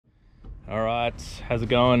All right, how's it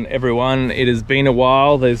going, everyone? It has been a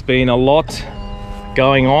while. There's been a lot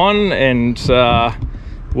going on, and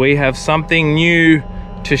we have something new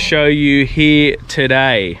to show you here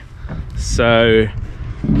today. So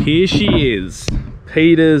here she is,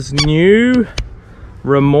 Peter's new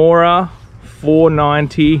REMORA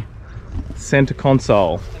 490 center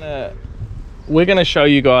console. We're going to show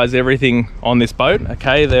you guys everything on this boat.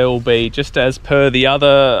 Okay, there will be, just as per the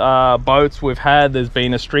other boats we've had, there's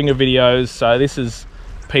been a string of videos. So this is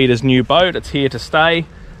Peter's new boat. It's here to stay.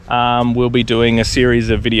 We'll be doing a series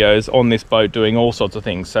of videos on this boat doing all sorts of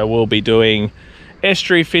things. So we'll be doing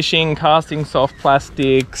estuary fishing, casting soft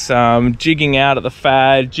plastics, jigging out at the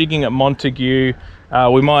Fad, jigging at Montague.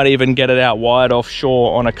 We might even get it out wide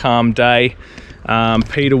offshore on a calm day.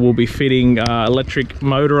 Peter will be fitting electric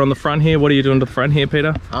motor on the front here. What are you doing to the front here,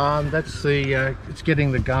 Peter? That's the it's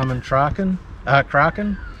getting the Garmin Kraken.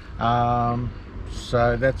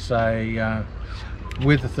 So that's a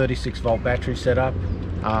with a 36 volt battery setup,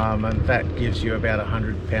 and that gives you about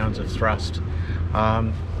 100 pounds of thrust.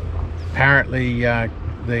 Apparently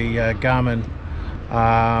the Garmin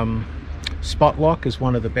Spot Lock is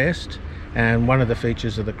one of the best. And one of the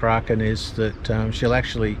features of the Kraken is that she'll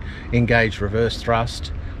actually engage reverse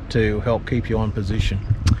thrust to help keep you on position.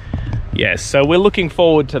 Yes, so we're looking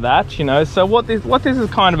forward to that, you know. So what this is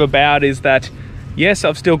kind of about is that, yes,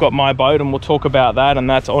 I've still got my boat, and we'll talk about that, and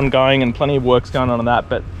that's ongoing, and plenty of work's going on that.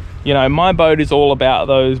 But, you know, my boat is all about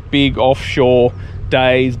those big offshore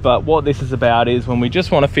days. But what this is about is when we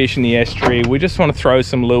just want to fish in the estuary, we just want to throw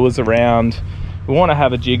some lures around, we want to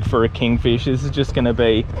have a jig for a kingfish. This is just going to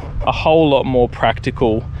be a whole lot more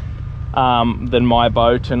practical than my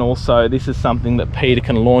boat, and also this is something that Peter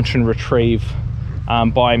can launch and retrieve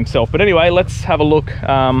by himself. But anyway, let's have a look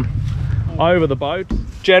over the boat.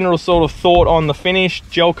 General sort of thought on the finish.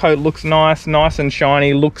 Gel coat looks nice and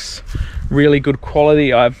shiny, looks really good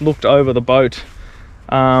quality. I've looked over the boat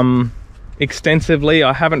extensively.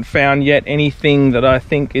 I haven't found yet anything that I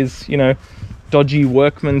think is, you know, dodgy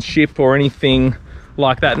workmanship or anything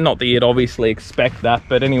like that. Not that you'd obviously expect that,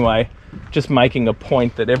 but anyway, just making a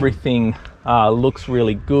point that everything looks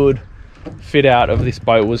really good. Fit out of this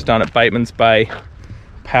boat was done at Bateman's Bay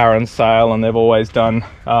Power and Sail, and they've always done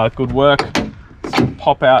good work. Some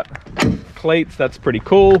pop out cleats, that's pretty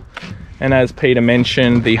cool. And as Peter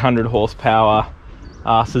mentioned, the 100 horsepower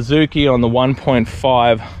Suzuki on the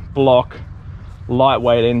 1.5 block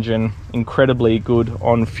lightweight engine, incredibly good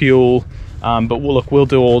on fuel. But we'll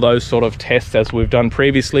do all those sort of tests as we've done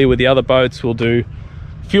previously with the other boats. We'll do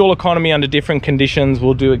fuel economy under different conditions,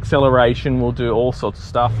 we'll do acceleration, we'll do all sorts of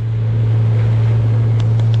stuff.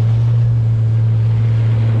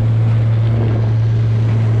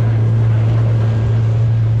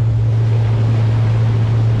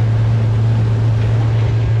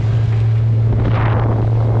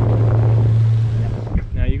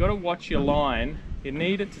 Now you got to watch your line. You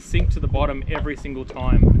need it to sink to the bottom every single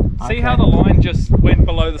time. See how the line just went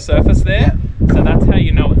below the surface there? Yeah. So that's how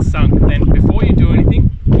you know it's sunk. Then before you do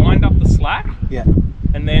anything, wind up the slack. Yeah.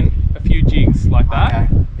 And then a few jigs like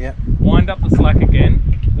that. Okay. Yeah. Wind up the slack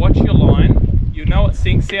again. Watch your line. You know it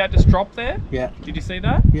sinks. See how it just dropped there? Yeah. Did you see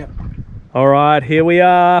that? Yeah. All right, here we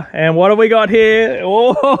are. And what have we got here?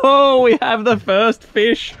 Oh, we have the first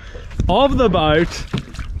fish of the boat.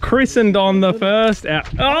 Christened on the first out.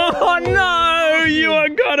 Oh no, you are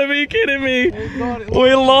gotta be kidding me.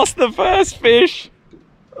 We lost the first fish.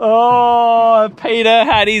 Oh, Peter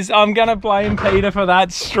had his, I'm gonna blame Peter for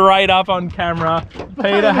that straight up on camera.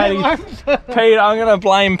 Peter had his, Peter, I'm gonna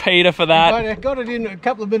blame Peter for that. I got it in a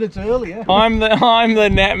couple of minutes earlier. I'm the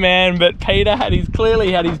net man, but Peter had his,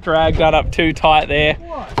 clearly had his drag done up too tight there.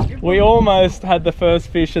 We almost had the first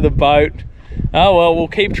fish of the boat. Oh well, we'll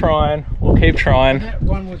keep trying. We'll keep trying. That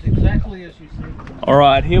one was exactly as you said. All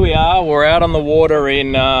right, here we are. We're out on the water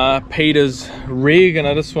in Peter's rig, and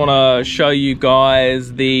I just want to show you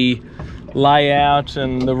guys the layout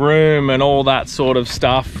and the room and all that sort of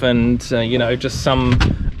stuff, and you know, just some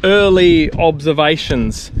early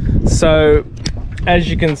observations. So, as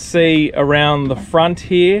you can see around the front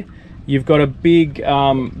here, you've got a big,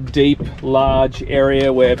 deep, large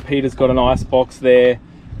area where Peter's got an ice box there.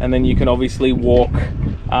 And then you can obviously walk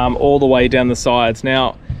all the way down the sides.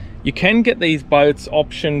 Now, you can get these boats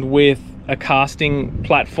optioned with a casting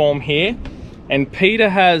platform here, and Peter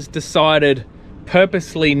has decided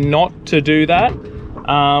purposely not to do that.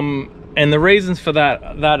 And the reasons for that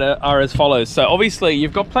are as follows. So obviously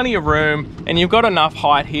you've got plenty of room and you've got enough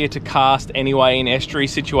height here to cast anyway in estuary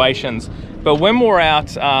situations. But when we're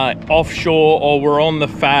out offshore or we're on the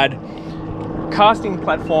Fad, casting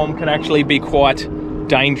platform can actually be quite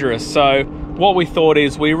dangerous. So what we thought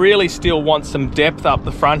is we really still want some depth up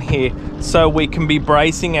the front here, so we can be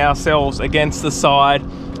bracing ourselves against the side,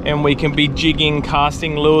 and we can be jigging,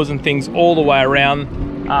 casting lures and things all the way around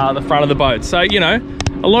the front of the boat. So, you know,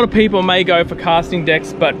 a lot of people may go for casting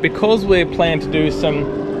decks, but because we're planning to do some,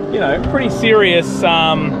 you know, pretty serious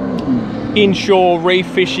inshore reef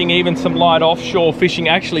fishing, even some light offshore fishing,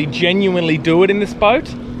 actually genuinely do it in this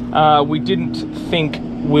boat, we didn't think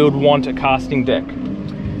we would want a casting deck.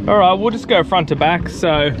 All right, we'll just go front to back.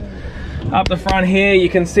 So up the front here, you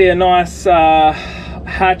can see a nice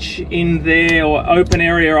hatch in there, or open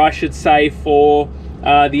area I should say, for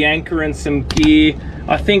the anchor and some gear.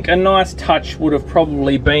 I think a nice touch would have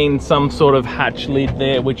probably been some sort of hatch lid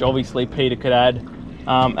there, which obviously Peter could add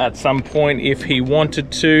at some point if he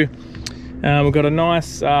wanted to. We've got a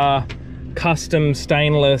nice custom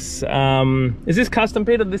stainless, is this custom,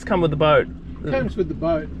 Peter? Did this come with the boat? It comes with the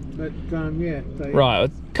boat, but yeah. Right,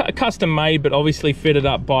 custom made, but obviously fitted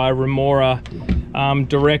up by REMORA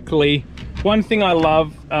directly. One thing I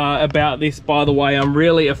love about this, by the way, I'm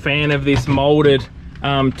really a fan of this molded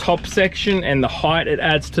top section and the height it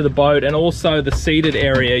adds to the boat, and also the seated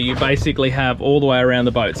area you basically have all the way around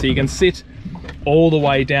the boat, so you can sit all the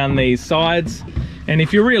way down these sides. And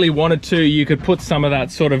if you really wanted to, you could put some of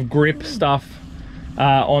that sort of grip stuff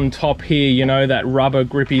on top here, you know, that rubber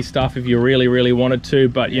grippy stuff if you really wanted to,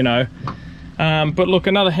 but you know. But look,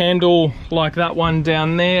 another handle like that one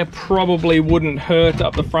down there probably wouldn't hurt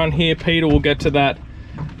up the front here. Peter will get to that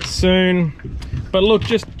soon. But look,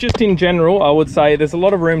 just in general, I would say there's a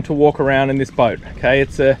lot of room to walk around in this boat. Okay,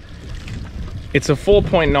 it's a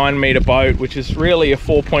 4.9 meter boat, which is really a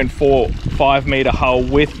 4.45 meter hull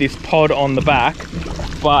with this pod on the back.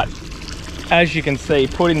 But as you can see,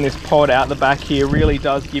 putting this pod out the back here really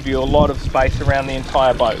does give you a lot of space around the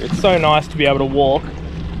entire boat. It's so nice to be able to walk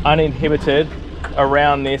uninhibited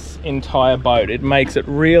around this entire boat. It makes it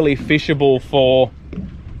really fishable for,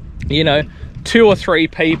 you know, 2 or 3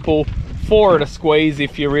 people, 4 at a squeeze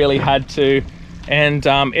if you really had to, and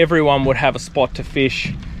everyone would have a spot to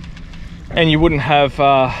fish and you wouldn't have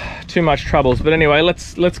too much troubles. But anyway,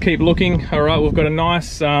 let's keep looking. All right, we've got a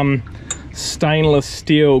nice stainless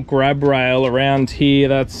steel grab rail around here.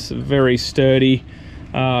 That's very sturdy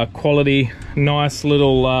quality. Nice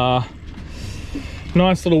little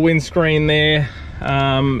windscreen there,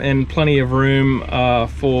 and plenty of room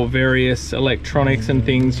for various electronics and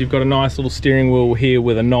things. You've got a nice little steering wheel here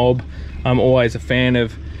with a knob. I'm always a fan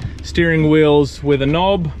of steering wheels with a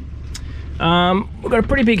knob. We've got a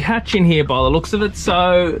pretty big hatch in here by the looks of it,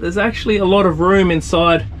 so there's actually a lot of room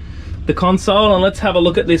inside the console. And let's have a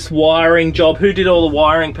look at this wiring job. Who did all the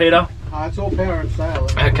wiring, Peter? It's all power and sail.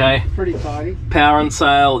 Okay. Pretty tidy. Power and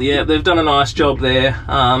sail, yeah, they've done a nice job there.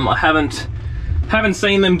 I haven't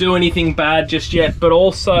seen them do anything bad just yet, but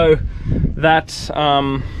also that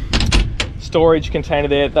storage container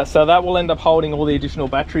there, so that will end up holding all the additional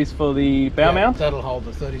batteries for the bow mount. That'll hold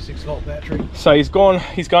the 36 volt battery. So he's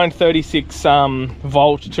going 36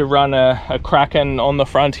 volt to run a Kraken on the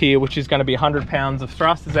front here, which is going to be 100 pounds of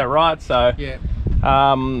thrust. Is that right? So yeah.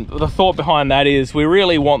 The thought behind that is we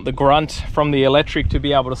really want the grunt from the electric to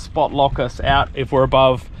be able to spot lock us out if we're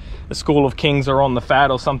above a school of kings or on the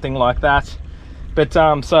fat or something like that. But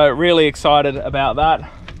so really excited about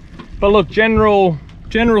that. But look, general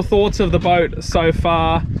thoughts of the boat so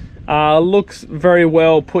far. Looks very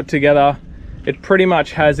well put together. It pretty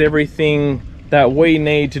much has everything that we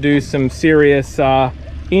need to do some serious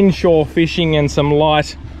inshore fishing and some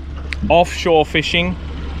light offshore fishing.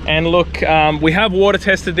 And look, we have water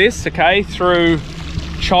tested this, okay, through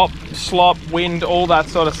chop, slop, wind, all that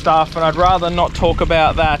sort of stuff, and I'd rather not talk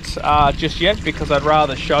about that just yet, because I'd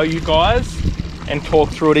rather show you guys and talk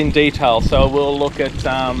through it in detail. So we'll look at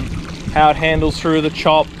how it handles through the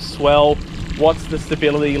chop, swell, what's the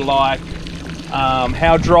stability like,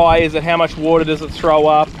 how dry is it, how much water does it throw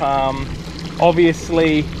up.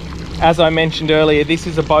 Obviously, as I mentioned earlier, this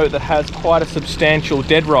is a boat that has quite a substantial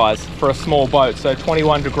dead rise for a small boat, so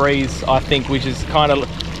 21 degrees I think, which is kind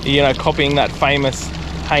of, you know, copying that famous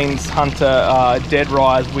Haynes Hunter dead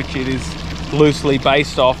rise, which it is loosely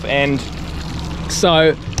based off. And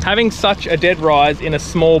so having such a dead rise in a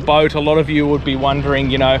small boat, a lot of you would be wondering,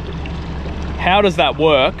 you know, how does that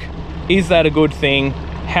work? Is that a good thing?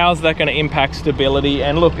 How's that going to impact stability?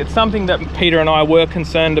 And look, it's something that Peter and I were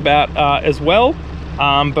concerned about as well,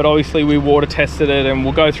 but obviously we water tested it, and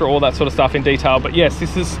we'll go through all that sort of stuff in detail. But yes,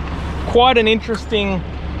 this is quite an interesting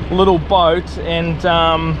little boat. And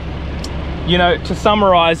you know, to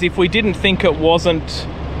summarize, if we didn't think it wasn't,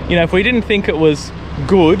 you know, if we didn't think it was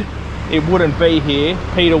good, it wouldn't be here.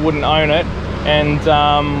 Peter wouldn't own it,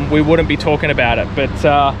 and we wouldn't be talking about it.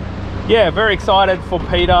 But yeah, very excited for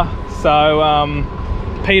Peter. So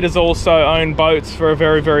Peter's also owned boats for a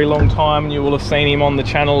very, very long time. You will have seen him on the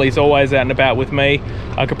channel. He's always out and about with me.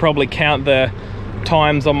 I could probably count the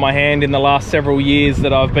times on my hand in the last several years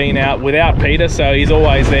that I've been out without Peter, so he's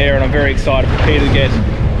always there, and I'm very excited for Peter to get,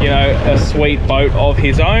 you know, a sweet boat of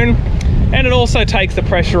his own. And it also takes the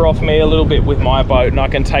pressure off me a little bit with my boat, and I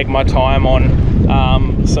can take my time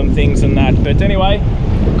on some things and that. But anyway,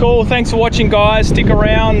 cool. Thanks for watching, guys. Stick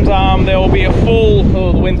around. There will be a full,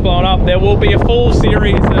 oh, the wind's blowing up. There will be a full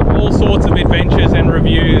series of all sorts of adventures and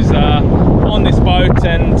reviews on this boat,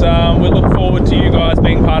 and we look forward to you guys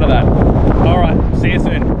being part of that. All right, see you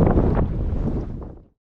soon.